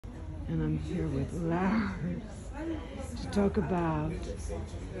and I'm here with Lars to talk about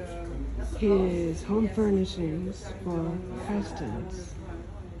his home furnishings for Hastens.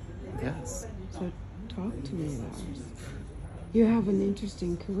 Yes. So talk to me, Lars. You have an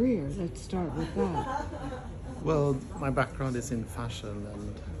interesting career. Let's start with that. Well, my background is in fashion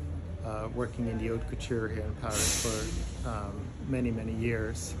and working in the haute couture here in Paris for many, many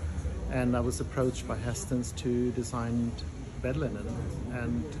years. And I was approached by Hastens to design bed linen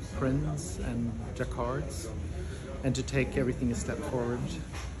and prints and jacquards, and to take everything a step forward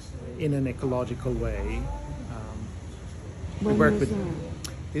in an ecological way. When was that?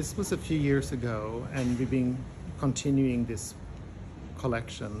 This was a few years ago, and we've been continuing this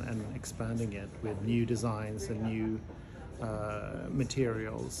collection and expanding it with new designs and new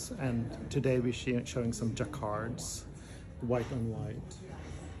materials. And today we're showing some jacquards, white on white,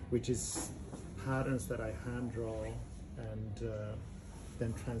 which is patterns that I hand draw and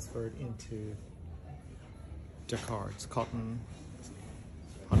then transferred into jacquards, cotton,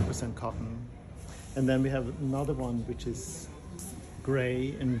 100% cotton. And then we have another one which is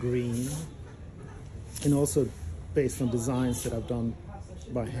gray and green, and also based on designs that I've done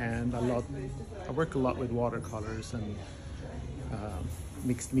by hand. I work a lot with watercolors and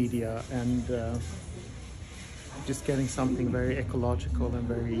mixed media, and just getting something very ecological and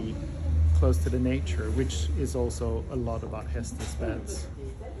very close to the nature, which is also a lot about Hastens beds.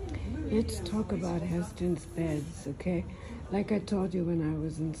 Let's talk about Hastens beds, okay? Like I told you when I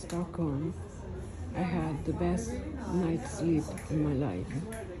was in Stockholm, I had the best night's sleep in my life.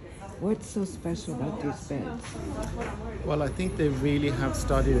 What's so special about these beds? Well, I think they really have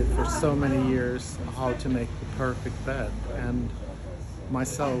studied it for so many years, how to make the perfect bed. And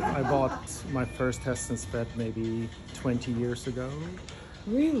myself, I bought my first Hastens bed maybe 20 years ago.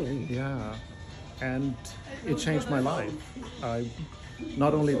 Really? Yeah, and it changed my life.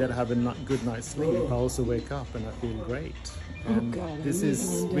 Not only that I have a good night's sleep, I also wake up and I feel great. And this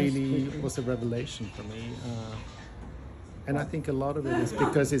was a revelation for me. And I think a lot of it is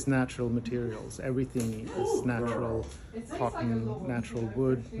because it's natural materials. Everything is natural cotton, natural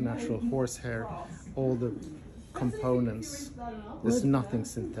wood, natural horsehair, all the components. There's nothing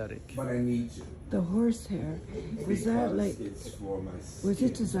synthetic. The horsehair, was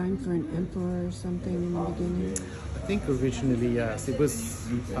it designed for an emperor or something in the beginning? I think originally, yes. It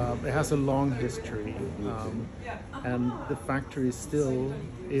has a long history, and the factory still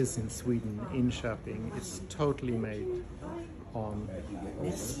is in Sweden, in Köping. It's totally made on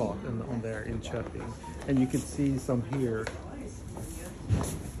spot and on there in Köping. And you can see some here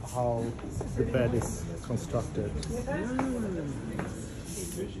how the bed is constructed.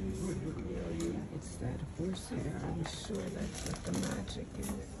 It's that horsehair. I'm sure that's what the magic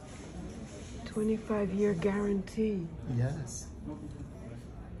is. 25-year guarantee. Yes.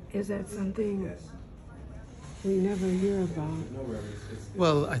 Is that something we never hear about?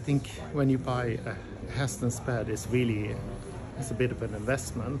 Well, I think when you buy a Hastens bed, it's a bit of an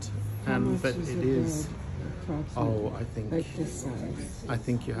investment, but it is. Oh, I think like this size. I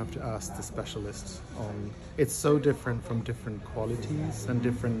think you have to ask the specialist on. It's so different from different qualities and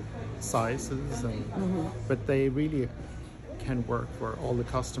different sizes, and but they really can work for all the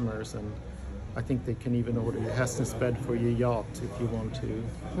customers, and I think they can even order a Hastens bed for your yacht if you want to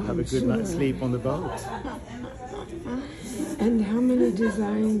have a good night's sleep on the boat. And how many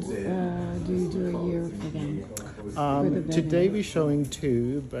designs do you do a year for them? Today we're showing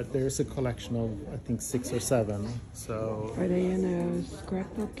 2, but there's a collection of I think 6 or 7. So are they in a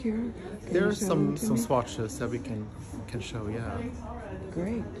scrapbook here? There are some swatches that we can show. Yeah.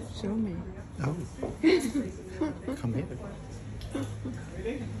 Great, show me. Oh, come here.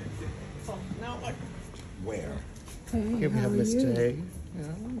 Where? Hey, Here we have Miss J. Yeah.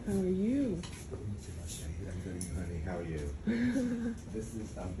 How are you? Honey, how are you? This is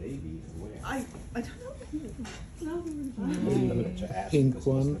baby. Where? I don't know. Pink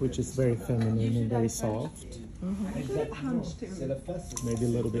one, which is very feminine and very soft. Maybe a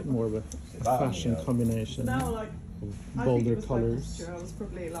little bit more of a fashion combination. Now, like, bolder colors. I was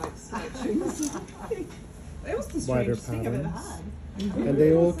probably like searching. It was the Wider strangest thing I've ever patterns. had. And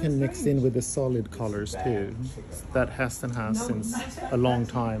they all can mix in with the solid colors too. That Hastens has since a long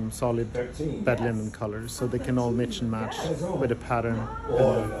time, solid bed linen colors, so they can all mix and match with a pattern.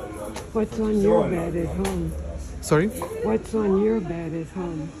 What's on your bed at home? Sorry? What's on your bed at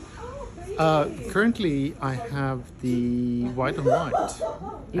home? Currently I have the white on white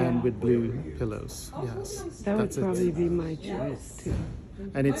and with blue pillows. Yes, that would probably be my choice too.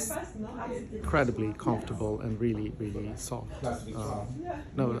 And it's incredibly comfortable and really, really soft.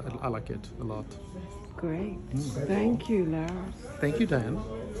 No, I like it a lot. Great. Thank you, Lars. Thank you, Diane.